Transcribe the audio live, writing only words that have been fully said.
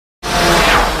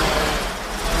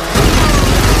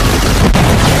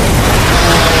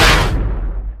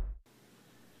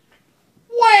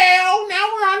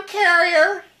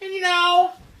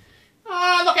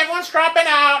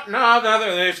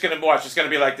it's gonna watch. It's gonna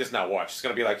be like this now. Watch. It's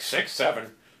gonna be like 6,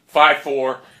 7, 5,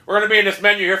 4. We're gonna be in this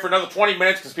menu here for another 20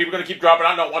 minutes because people are gonna keep dropping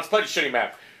out. No one wants to play the shitty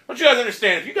map. Don't you guys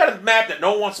understand? If you got a map that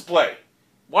no one wants to play,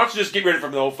 why don't you just get rid of it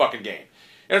from the whole fucking game?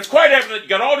 And it's quite evident you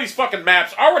got all these fucking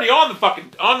maps already on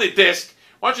the disc.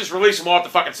 Why don't you just release them all at the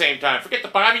fucking same time? Forget the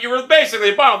buy. I mean, you're basically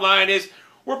the bottom line is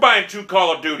we're buying 2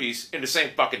 Call of Duties in the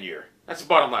same fucking year. That's the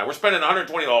bottom line. We're spending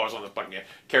 $120 on this fucking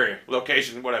carrier,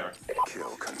 location, whatever.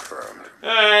 Kill confirmed.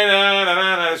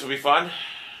 This will be fun.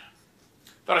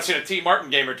 Thought I seen a T. Martin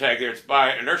gamer tag there. It's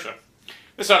by Inertia.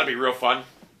 This ought to be real fun.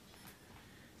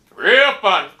 Real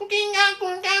fun.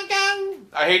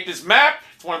 I hate this map.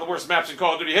 It's one of the worst maps in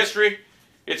Call of Duty history.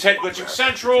 It's head glitching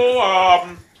central.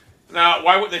 Now,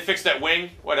 why wouldn't they fix that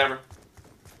wing? Whatever.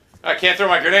 I can't throw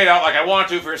my grenade out like I want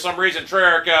to for some reason.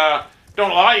 Treyarch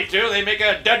don't allow you to. They make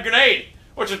a dead grenade,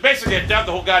 which is basically a dead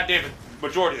the whole goddamn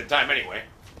majority of the time anyway.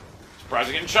 Surprised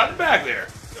I'm getting shot in the back there.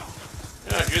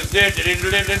 Just did.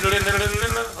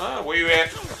 Where you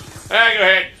at? Go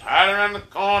ahead. Hide around the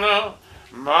corner.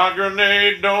 My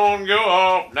grenade don't go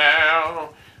off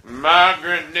now. My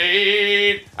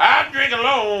grenade. I drink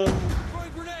alone.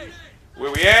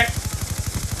 Where we at?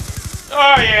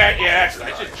 Oh, yeah, that's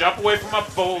nice. Just jump away from my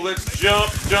bullets.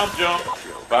 Jump.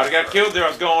 About to got killed there. I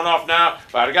was going off now.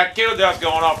 About to got killed there. I was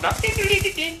going off now.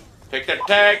 Take that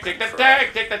tag,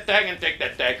 and take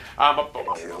that tag. I'm a...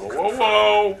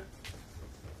 Whoa.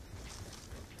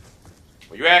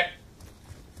 Where you at?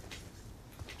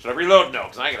 Should I reload? No,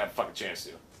 because I ain't gonna have a fucking chance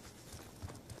to.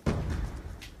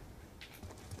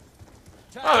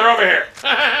 Oh, they're over here.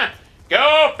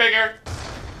 Go figure.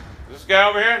 This guy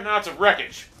over here? No, it's a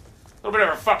wreckage. A little bit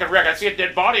of a fucking wreck. I see a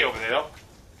dead body over there, though.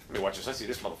 Let me watch this. I see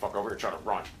this motherfucker over here trying to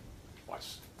run.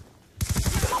 Watch.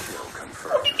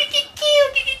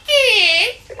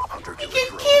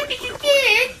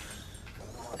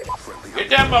 Get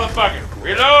that motherfucker.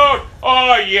 Reload.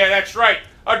 Oh, yeah, that's right.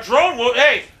 A drone will...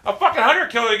 Hey, a fucking hunter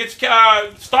killer gets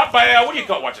stopped by... what do you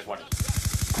call it? Watch this.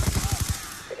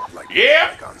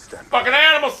 Yeah. Fucking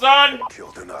animal, son.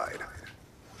 Kill denied.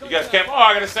 You guys can't... Oh,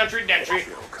 I got a sentry dentry.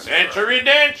 Sentry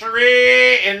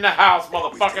dentry in the house,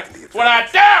 motherfucker. That's what I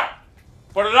do.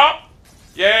 Put it up.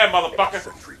 Yeah, motherfucker.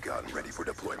 Sentry gun ready for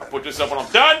deployment. I'll put this up when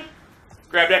I'm done.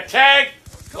 Grab that tag.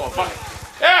 Oh, fuck it.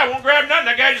 Yeah, I won't grab nothing.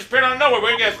 That guy just appeared out of nowhere.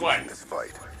 Well, guess what?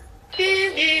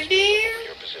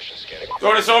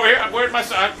 Throw this over here. Where's my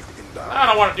son? I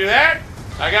don't want to do that.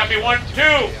 I got me 1, 2.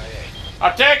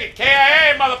 I'll take it.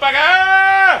 KIA,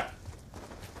 motherfucker.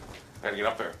 Gotta get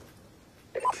up there.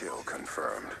 Kill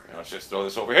confirmed. Let's just throw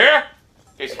this over here.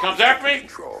 In case he comes after me.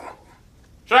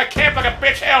 Should I camp like a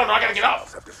bitch? Hell no, I gotta get up.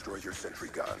 Have destroyed your sentry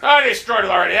gun. I destroyed it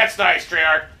already. That's nice,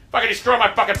 Treyarch. If I could destroy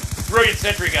my fucking brilliant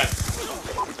sentry gun.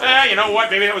 You know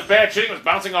what? Maybe that was bad shooting. It was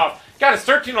bouncing off. God, it's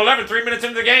 13-11, 3 minutes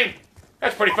into the game.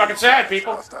 That's pretty fucking sad,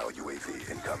 people. Hostile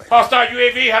UAV incoming. Hostile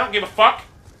UAV, I don't give a fuck.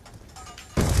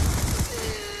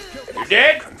 You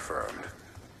dead? Confirmed.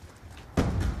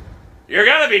 You're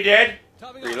gonna be dead.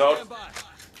 Reload.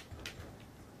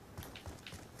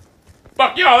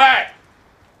 Fuck you all that.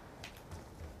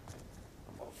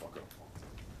 Motherfucker.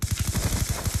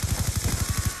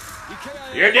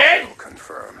 You're dead?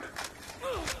 Confirmed.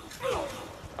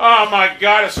 Oh my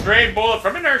god, a stray bullet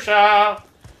from Inertia.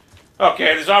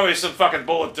 Okay, there's always some fucking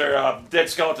bullet there, dead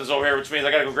skeletons over here, which means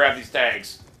I gotta go grab these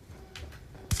tags.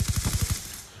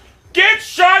 Get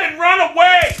shot and run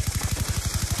away!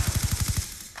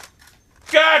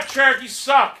 God, Treyarch, you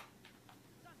suck.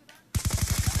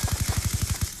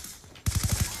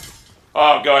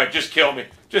 Oh, go ahead, just kill me.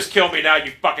 Just kill me now,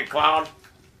 you fucking clown.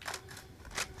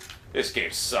 This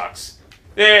game sucks.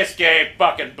 This game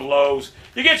fucking blows.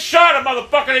 You get shot, a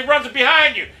motherfucker, he runs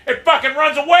behind you. It fucking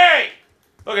runs away.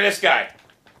 Look at this guy.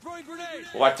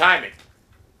 What timing?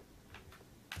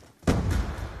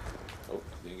 Oh,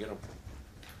 didn't get him.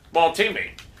 Come on,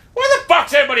 teammate. Where the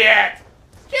fuck's everybody at?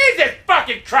 Jesus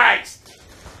fucking Christ.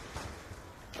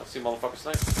 I see motherfucker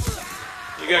snipe.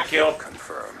 You got killed.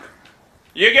 Confirmed.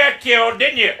 You got killed,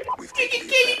 didn't you?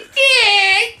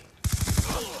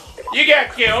 You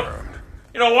got killed.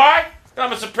 You know why?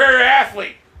 I'm a superior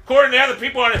athlete. According to the other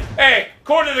people on it, hey,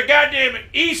 according to the goddamn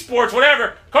esports,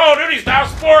 whatever, Call of Duty's now a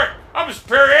sport. I'm a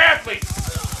superior athlete.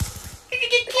 You can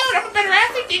get killed. I'm a better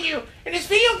athlete than you in this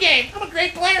video game. I'm a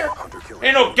great player.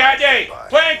 Ain't no goddamn.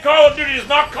 Playing Call of Duty does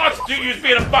not constitute you as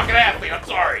being a fucking athlete. I'm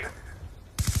sorry.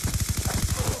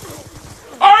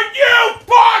 Are you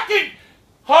fucking...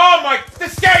 Oh my...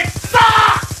 This game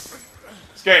sucks!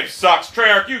 This game sucks.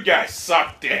 Treyarch, you guys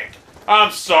suck dick.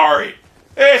 I'm sorry.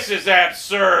 This is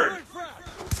absurd.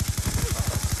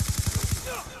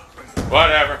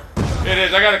 Whatever. It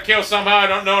is. I gotta kill somehow. I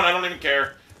don't know and I don't even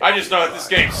care. I just know that this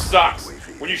game sucks.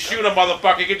 When you shoot a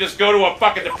motherfucker, you can just go to a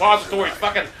fucking depository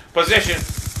fucking position.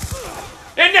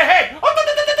 In the head!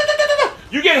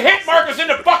 You get hit markers in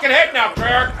the fucking head now,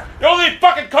 Treyarch. The only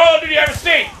fucking Call of Duty I've ever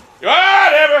seen.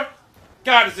 Whatever.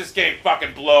 God, does this game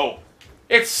fucking blow.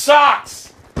 It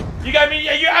sucks. You got me,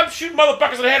 I'm shooting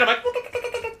motherfuckers in the head. I'm like,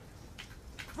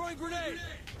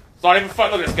 it's not even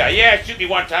fun. Look at this guy. Yeah, shoot me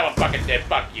one time, I'm fucking dead.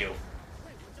 Fuck you.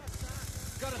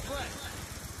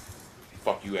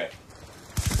 Fuck you, Ed.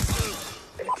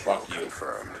 Fuck you.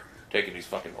 Confirmed. Taking these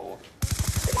fucking old.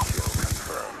 Kill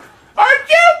confirmed. Are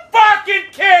you fucking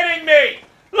kidding me?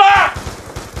 Look!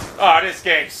 Oh, this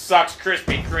game sucks,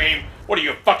 Krispy Kreme. What are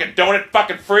you, a fucking donut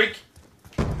fucking freak?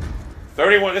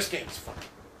 31, this game is fucking.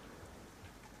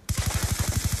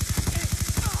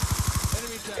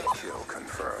 Kill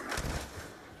confirmed.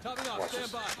 Watch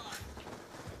this.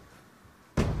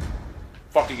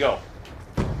 Fuck you go.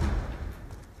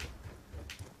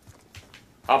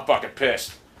 I'm fucking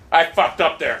pissed. I fucked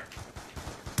up there.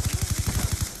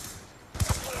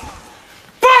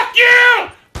 Fuck you!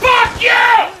 Fuck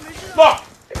you! Look!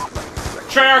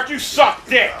 Treyarch, you suck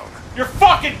dick. Your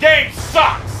fucking game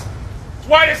sucks. That's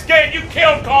why this game you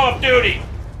killed Call of Duty.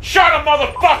 Shot a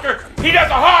motherfucker. He does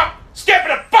a hop, skip,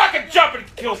 and a fucking jump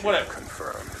and kills whatever.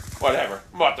 Confirmed. Whatever.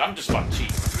 I'm just fucking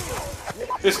cheating.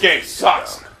 This game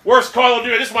sucks. Worst Call of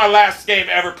Duty. This is my last game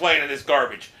ever playing in this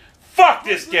garbage. Fuck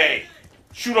this game.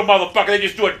 Shoot a motherfucker. They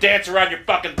just do a dance around your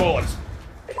fucking bullets.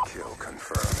 Kill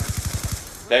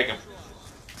confirmed. Take him.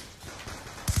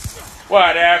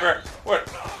 Whatever. What?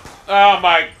 Oh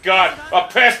my god. A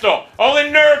pistol. Only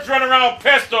nerds run around with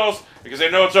pistols because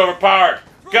they know it's overpowered.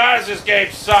 God, does this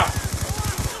game suck.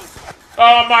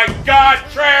 Oh my god,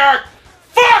 Treyarch.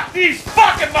 Fuck these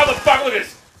fucking motherfuckers. Look at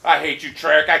this. I hate you,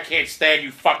 Treyarch. I can't stand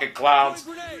you fucking clowns.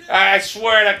 I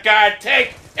swear to God,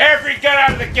 take every gun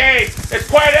out of the game. It's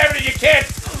quite evident you can't.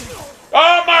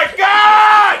 Oh my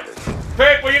God!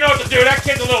 People, you know what to do. That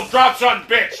kid's a little drop shot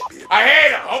bitch. I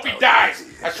hate him. I hope he dies.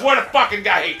 I swear to fucking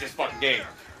God, I hate this fucking game.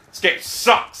 This game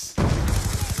sucks.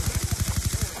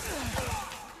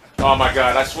 Oh my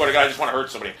God, I swear to God, I just want to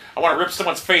hurt somebody. I want to rip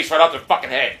someone's face right off their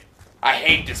fucking head. I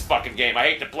hate this fucking game. I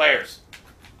hate the players.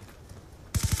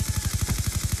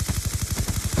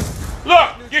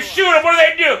 Look, you shoot them,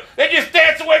 what do? They just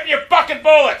dance away from your fucking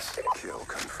bullets. Kill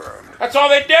confirmed. That's all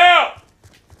they do.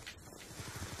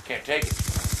 Can't take it.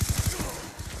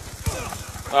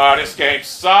 Oh, this game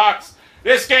sucks.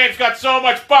 This game's got so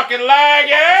much fucking lag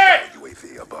in it.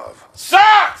 UAV above.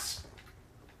 Sucks.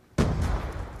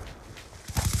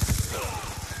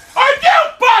 Are you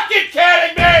fucking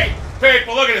kidding me?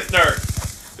 People, look at this nerd.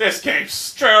 This game's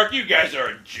Treyarch. You guys are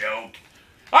a joke.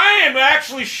 I am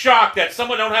actually shocked that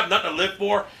someone don't have nothing to live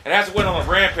for and hasn't went on a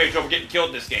rampage over getting killed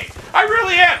in this game. I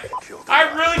really am.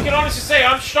 I really can honestly say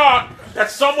I'm shocked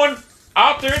that someone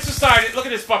out there in society, look at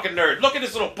this fucking nerd, look at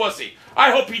this little pussy.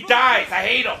 I hope he dies. I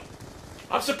hate him.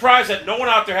 I'm surprised that no one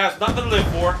out there has nothing to live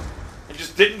for and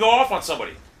just didn't go off on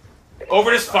somebody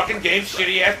over this fucking game's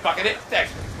shitty ass fucking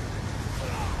text.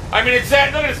 I mean, it's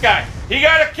that. Look at this guy. He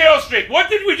got a kill streak. What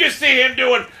did we just see him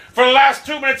doing for the last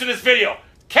 2 minutes of this video?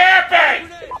 Camping!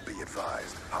 Be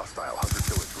advised, hostile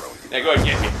hunter-killer drone. Yeah, go ahead,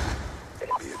 get me.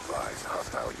 Be advised,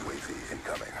 hostile UAV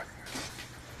incoming.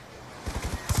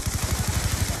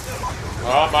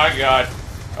 Oh my God.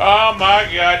 Oh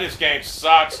my God, this game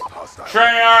sucks.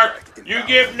 Treyarch, you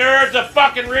give nerds a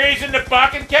fucking reason to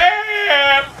fucking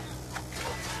camp!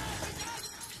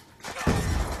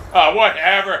 Oh,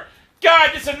 whatever.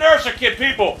 God, this inertia kid,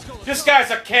 people. This guy's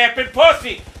a camping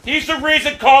pussy. He's the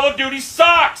reason Call of Duty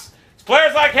sucks. It's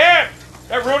players like him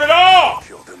that ruin it all.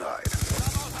 Kill denied.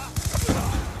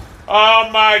 Oh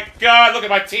my God, look at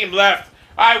my team left.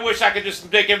 I wish I could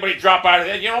just make everybody drop out of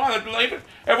there. You know what? I believe it.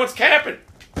 Everyone's camping.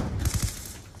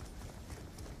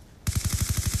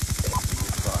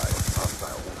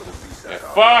 Yeah,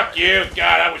 fuck you.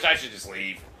 God, I wish I should just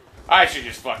leave. I should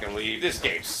just fucking leave. This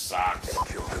game sucks.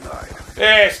 Kill denied.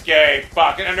 This game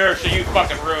fucking inertia, you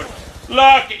fucking ruined.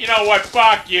 Look, you know what?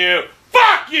 Fuck you.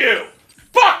 Fuck you.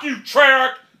 Fuck you,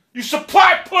 Treyarch. You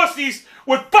supply pussies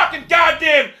with fucking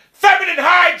goddamn feminine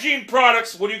hygiene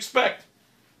products. What do you expect?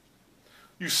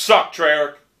 You suck,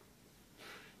 Treyarch.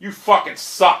 You fucking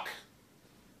suck.